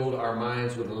has filled our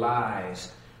minds with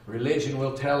lies. Religion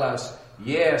will tell us,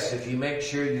 yes, if you make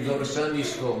sure you go to Sunday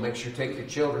school, make sure you take your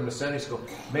children to Sunday school,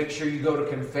 make sure you go to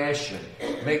confession,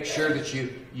 make sure that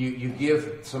you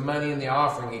give some money in the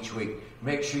offering each week,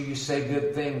 make sure you say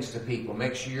good things to people,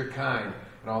 make sure you're kind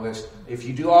and all this. If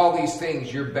you do all these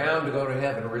things, you're bound to go to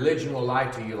heaven. Religion will lie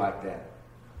to you like that.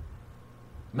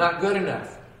 Not good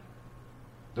enough.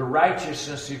 The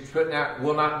righteousness you're putting out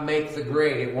will not make the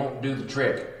grade. It won't do the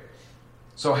trick.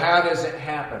 So how does it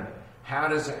happen? How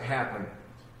does it happen?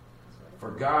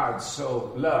 For God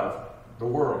so loved the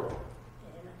world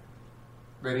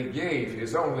that he gave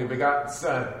his only begotten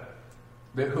Son,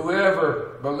 that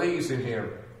whoever believes in him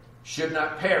should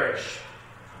not perish,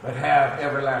 but have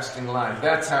everlasting life.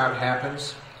 That's how it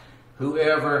happens.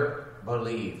 Whoever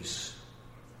believes.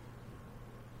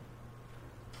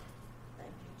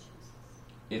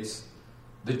 It's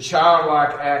the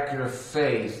childlike act of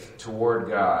faith toward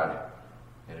God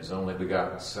and his only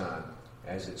begotten Son.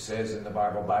 As it says in the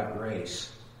Bible, by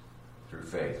grace through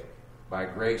faith. By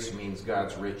grace means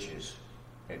God's riches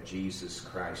at Jesus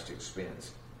Christ's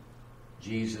expense.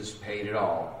 Jesus paid it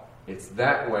all. It's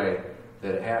that way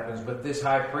that it happens. But this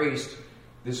high priest,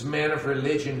 this man of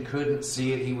religion, couldn't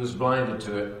see it. He was blinded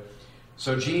to it.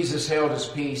 So Jesus held his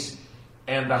peace,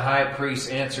 and the high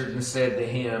priest answered and said to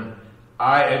him,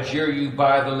 I adjure you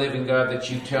by the living God that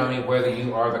you tell me whether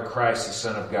you are the Christ, the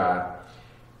Son of God.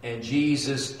 And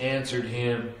Jesus answered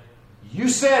him, you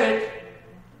said it.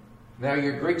 Now,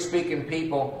 your Greek-speaking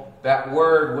people, that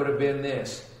word would have been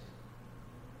this.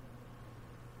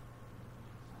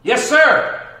 Yes,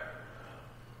 sir.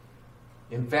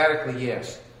 Emphatically,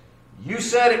 yes. You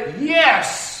said it.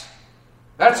 Yes.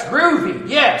 That's groovy.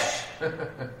 Yes.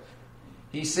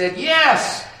 He said,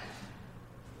 yes.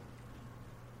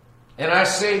 And I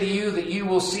say to you that you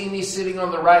will see me sitting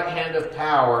on the right hand of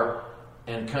power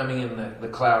and coming in the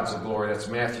clouds of glory. That's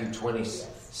Matthew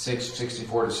 26,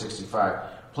 64 to 65.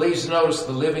 Please notice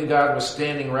the living God was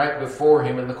standing right before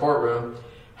him in the courtroom.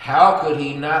 How could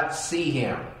he not see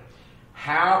him?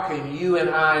 How can you and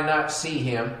I not see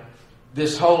him?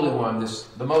 This Holy One,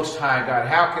 the Most High God.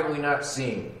 How can we not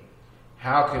see him?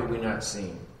 How could we not see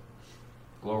him?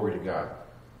 Glory to God.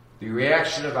 The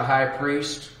reaction of the high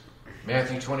priest,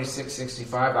 Matthew 26,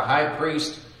 65. The high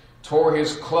priest tore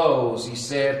his clothes. He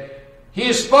said, he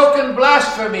has spoken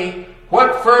blasphemy.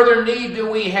 What further need do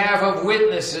we have of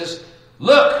witnesses?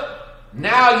 Look,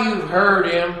 now you've heard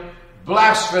him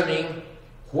blaspheming.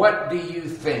 What do you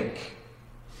think?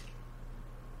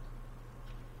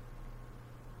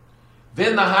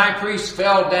 Then the high priest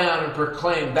fell down and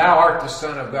proclaimed, thou art the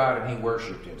Son of God, and he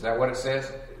worshipped him. Is that what it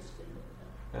says?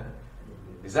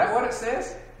 Is that what it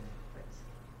says?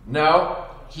 No,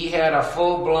 he had a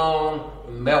full-blown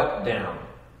meltdown.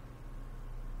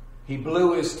 He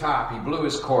blew his top. He blew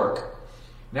his cork.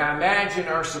 Now imagine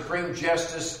our Supreme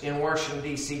Justice in Washington,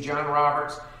 D.C., John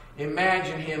Roberts.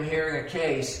 Imagine him hearing a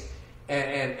case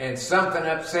and something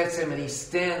upsets him and he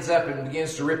stands up and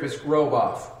begins to rip his robe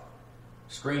off,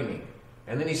 screaming.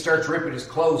 And then he starts ripping his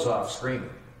clothes off, screaming.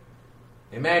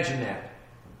 Imagine that.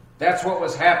 That's what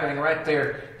was happening right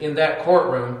there in that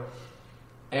courtroom.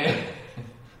 And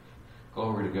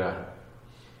glory to God.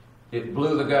 It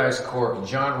blew the guy's cork. And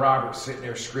John Roberts sitting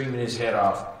there screaming his head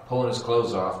off, pulling his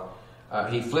clothes off.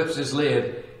 He flips his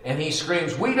lid and he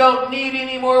screams, "We don't need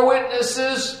any more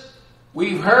witnesses.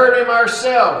 We've heard him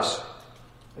ourselves."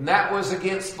 And that was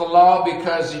against the law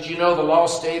because, did you know, the law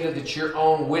stated that your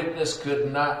own witness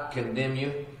could not condemn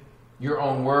you? Your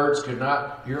own words could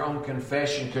not, your own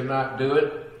confession could not do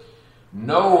it.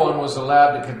 No one was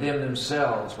allowed to condemn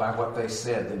themselves by what they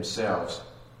said themselves.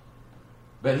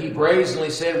 But he brazenly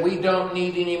said, "We don't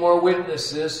need any more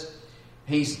witnesses.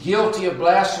 He's guilty of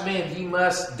blasphemy and he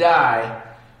must die."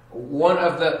 One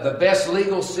of the best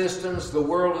legal systems the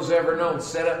world has ever known,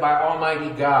 set up by Almighty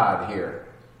God here.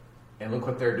 And look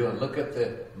what they're doing. Look at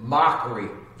the mockery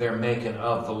they're making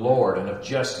of the Lord and of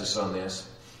justice on this.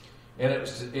 And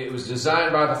it was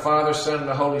designed by the Father, Son, and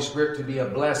the Holy Spirit to be a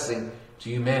blessing to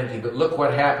humanity. But look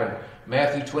what happened.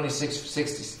 Matthew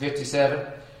 26:57.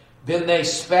 Then they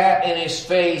spat in his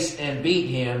face and beat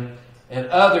him, and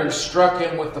others struck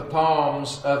him with the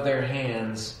palms of their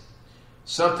hands.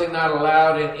 Something not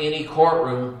allowed in any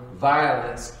courtroom,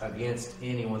 violence against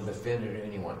anyone, defended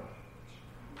anyone.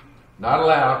 Not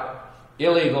allowed.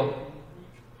 Illegal.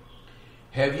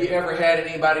 Have you ever had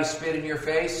anybody spit in your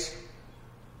face?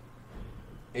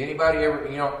 Anybody ever,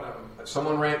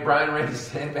 Brian ran his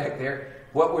hand back there.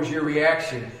 What was your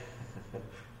reaction?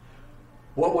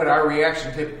 What would our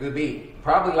reaction typically be?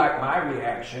 Probably like my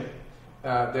reaction.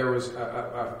 There was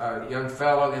a young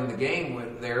fellow in the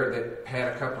game there that had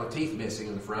a couple of teeth missing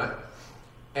in the front.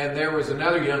 And there was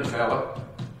another young fellow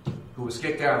who was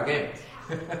kicked out of the game.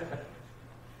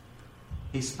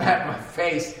 He spat in my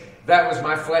face. That was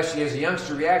my fleshy as a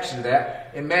youngster reaction to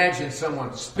that. Imagine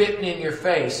someone spitting in your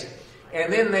face.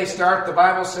 And then the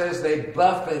Bible says they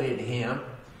buffeted him.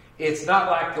 It's not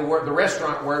like the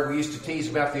restaurant word we used to tease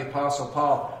about the Apostle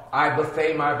Paul. I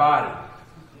buffet my body.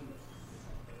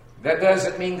 That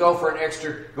doesn't mean go for an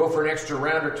extra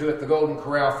round or two at the Golden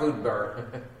Corral food bar.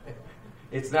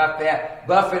 It's not that.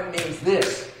 Buffet means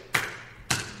this.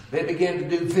 They begin to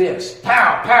do this.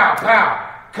 Pow, pow, pow,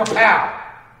 kapow.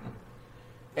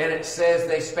 And it says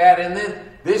they spat, and then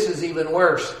this is even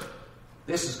worse.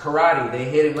 This is karate. They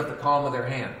hit him with the palm of their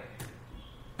hand.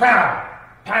 Pow,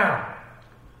 pow.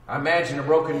 I imagine a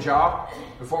broken jaw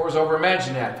before it was over.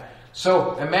 Imagine that.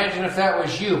 So imagine if that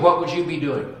was you. What would you be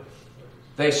doing?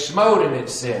 They smote him, it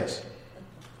says,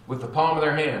 with the palm of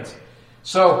their hands.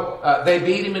 So they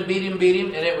beat him and beat him and beat him,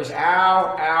 and it was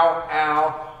ow, ow,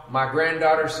 ow. My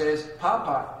granddaughter says,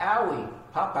 "Papa, owie,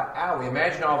 Papa, owie."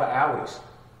 Imagine all the owies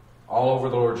all over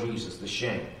the Lord Jesus, the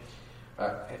shame.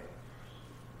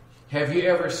 Have you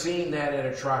ever seen that at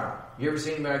a trial? You ever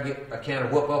seen anybody get a can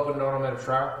of whoop opened on them at a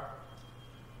trial?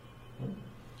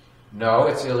 No,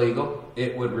 it's illegal.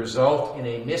 It would result in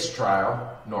a mistrial,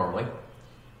 normally.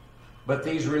 But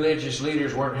these religious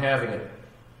leaders weren't having it.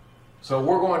 So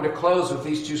we're going to close with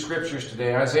these two scriptures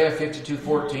today. Isaiah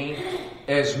 52:14.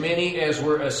 As many as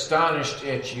were astonished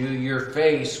at you, your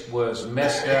face was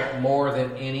messed up more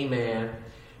than any man,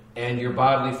 and your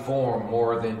bodily form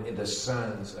more than the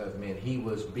sons of men. He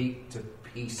was beat to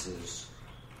pieces.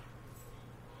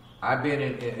 I've been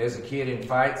as a kid in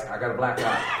fights. I got a black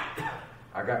eye.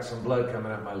 I got some blood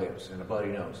coming out my lips and a bloody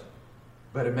nose.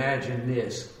 But imagine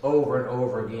this over and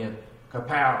over again.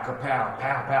 Kapow, kapow,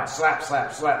 pow, pow, slap,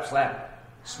 slap, slap, slap.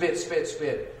 Spit, spit,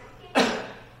 spit.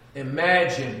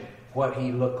 Imagine what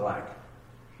he looked like.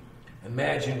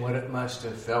 Imagine what it must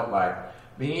have felt like. I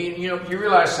mean, you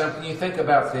realize something. You think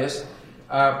about this.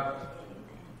 The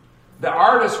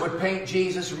artist would paint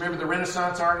Jesus. Remember the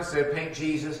Renaissance artists? They'd paint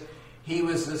Jesus. He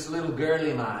was this little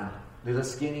girly man. Little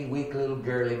skinny, weak little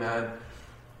girly man.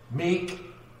 Meek.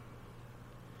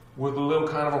 With a little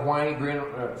kind of a whiny grin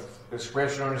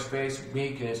expression on his face.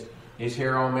 Meek and his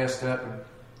hair all messed up.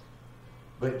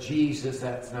 But Jesus,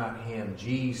 that's not him.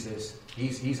 Jesus,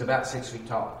 he's about 6 feet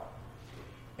tall.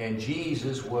 And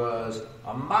Jesus was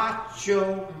a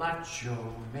macho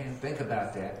man. Think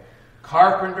about that.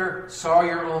 Carpenter, saw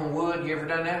your own wood. You ever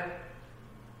done that?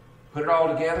 Put it all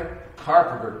together?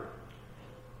 Carpenter.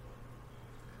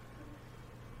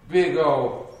 Big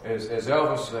old, as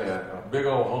Elvis said, a big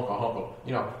old hunk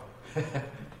of.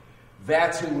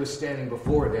 That's who was standing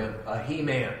before them, a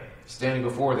He-Man standing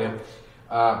before them.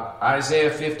 Isaiah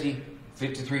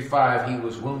 53:5, He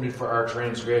was wounded for our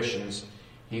transgressions.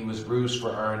 He was bruised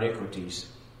for our iniquities.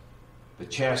 The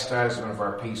chastisement of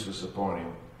our peace was upon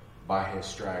Him. By His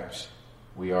stripes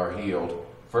we are healed.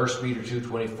 1 Peter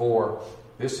 2:24,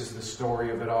 this is the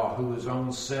story of it all. Who His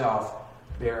own self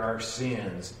bare our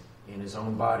sins in His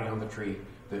own body on the tree,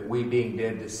 that we being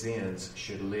dead to sins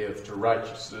should live to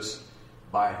righteousness,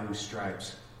 by whose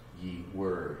stripes ye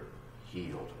were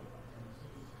healed.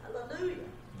 Hallelujah.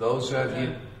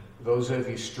 Those of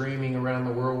you streaming around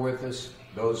the world with us,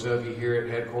 those of you here at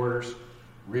headquarters,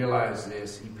 realize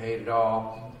this. He paid it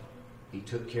all. He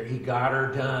took care. He got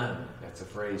her done. That's a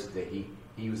phrase that he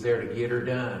was there to get her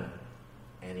done.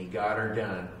 And He got her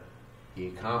done. He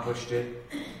accomplished it.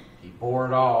 He bore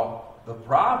it all. The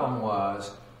problem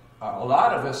was, a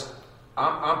lot of us,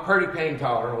 I'm pretty pain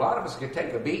tolerant. A lot of us could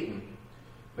take a beating.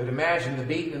 But imagine the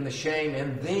beating and the shame,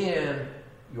 and then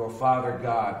your Father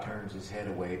God turns His head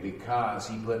away because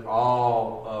He put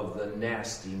all of the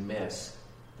nasty mess,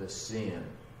 the sin,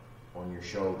 on your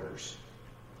shoulders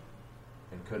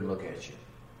and couldn't look at you.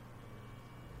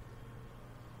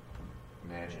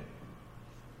 Imagine.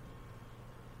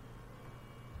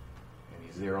 And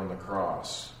He's there on the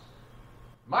cross.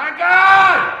 My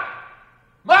God!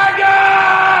 My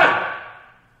God!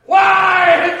 Why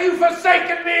have you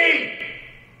forsaken me?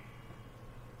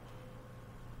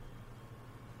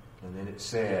 And then He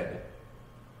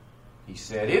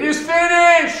said, it is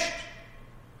finished!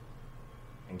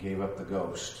 And gave up the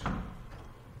ghost.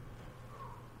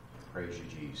 Praise you,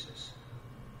 Jesus.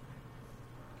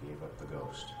 Gave up the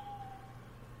ghost.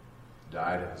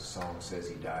 Died, as the song says,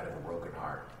 He died of a broken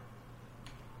heart.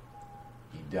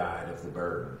 He died of the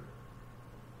burden.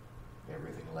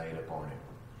 Everything laid upon Him.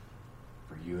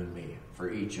 For you and me.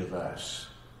 For each of us.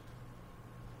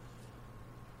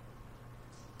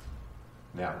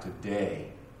 Now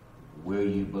today, will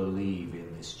you believe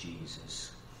in this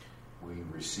Jesus? Will you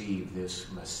receive this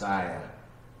Messiah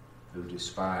who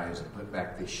despised and put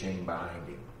back this shame behind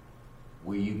Him?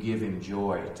 Will you give Him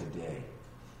joy today?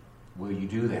 Will you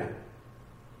do that?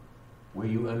 Will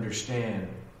you understand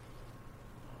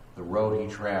the road He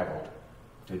traveled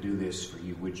to do this for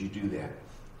you? Would you do that?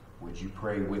 Would you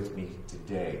pray with me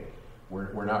today?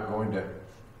 We're not going to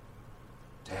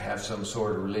have some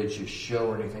sort of religious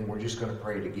show or anything. We're just going to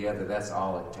pray together. That's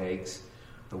all it takes.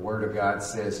 The Word of God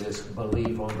says this,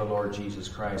 believe on the Lord Jesus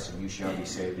Christ and you shall be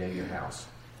saved in your house.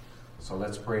 So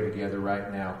let's pray together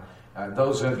right now.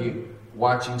 Those of you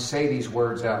watching, say these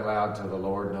words out loud to the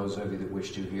Lord. And those of you that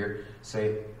wish to hear,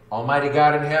 say, Almighty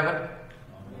God in heaven,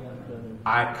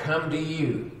 I come to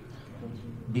you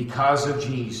because of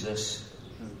Jesus.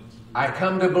 I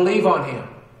come to believe on Him.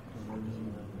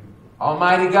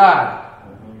 Almighty God,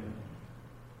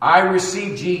 I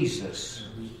receive Jesus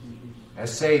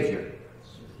as Savior.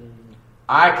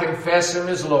 I confess Him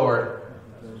as Lord.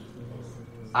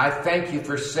 I thank you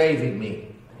for saving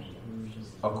me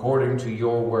according to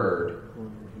your word.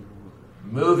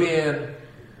 Move in,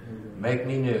 make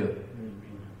me new.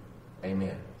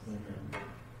 Amen.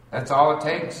 That's all it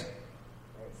takes.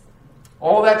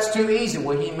 Oh, that's too easy.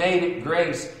 Well, He made it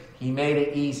grace. He made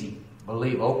it easy.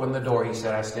 Believe. Open the door. He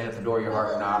said, I stand at the door of your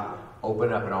heart and knock.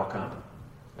 Open up and I'll come.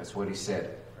 That's what He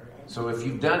said. So if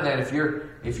you've done that, if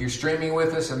you're streaming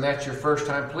with us and that's your first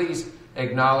time, please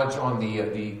acknowledge on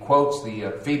the quotes,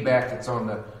 the feedback that's on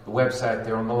the website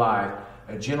there on the live,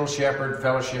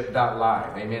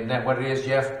 gentleshepherdfellowship.live. Amen. Isn't that what it is,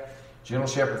 Jeff?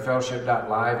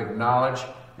 gentleshepherdfellowship.live. Acknowledge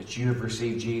that you have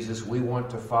received Jesus. We want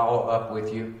to follow up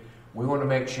with you. We want to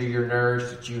make sure you're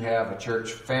nourished, that you have a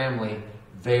church family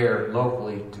there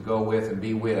locally to go with and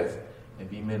be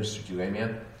ministered to.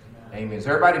 Amen? Amen. Is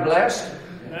everybody blessed?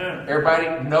 Amen.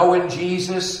 Everybody knowing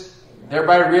Jesus?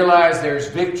 Everybody realize there's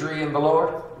victory in the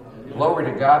Lord? Glory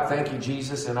to God. Thank you,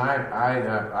 Jesus. And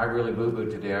I really boo-booed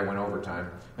today. I went overtime.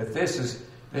 But this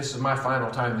is my final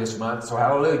time this month. So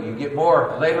hallelujah. You get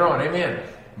more later on. Amen.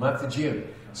 Month of June.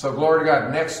 So glory to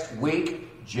God. Next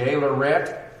week, Jay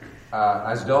Lorette,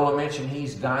 as Dola mentioned,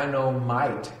 he's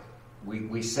dynamite.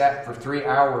 We sat for 3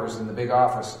 hours in the big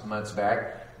office months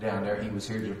back down there. He was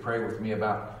here to pray with me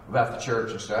about the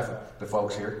church and stuff, the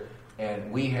folks here.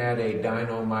 And we had a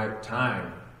dynamite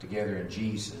time together in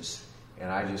Jesus.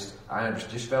 And I just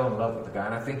fell in love with the guy.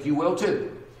 And I think you will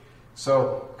too.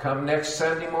 So come next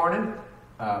Sunday morning.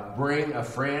 Bring a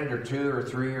friend or 2 or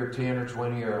 3 or 10 or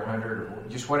 20 or 100 or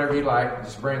just whatever you like.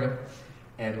 Just bring them.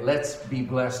 And let's be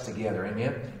blessed together.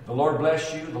 Amen. The Lord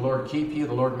bless you. The Lord keep you.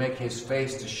 The Lord make His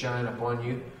face to shine upon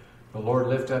you. The Lord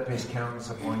lift up His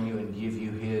countenance upon you and give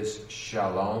you His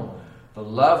shalom. the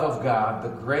love of God, the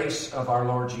grace of our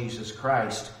Lord Jesus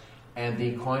Christ, and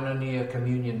the koinonia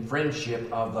communion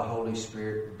friendship of the Holy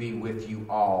Spirit be with you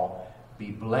all.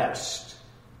 Be blessed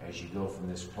as you go from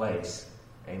this place.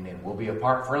 Amen. We'll be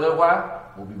apart for a little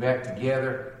while. We'll be back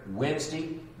together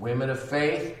Wednesday. Women of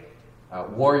Faith,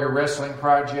 Warrior Wrestling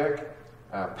Project,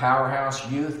 Powerhouse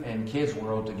Youth, and Kids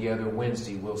World together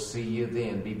Wednesday. We'll see you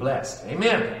then. Be blessed.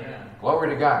 Amen. Amen. Glory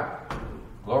to God.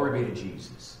 Glory be to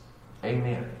Jesus.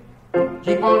 Amen.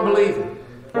 Keep on believing.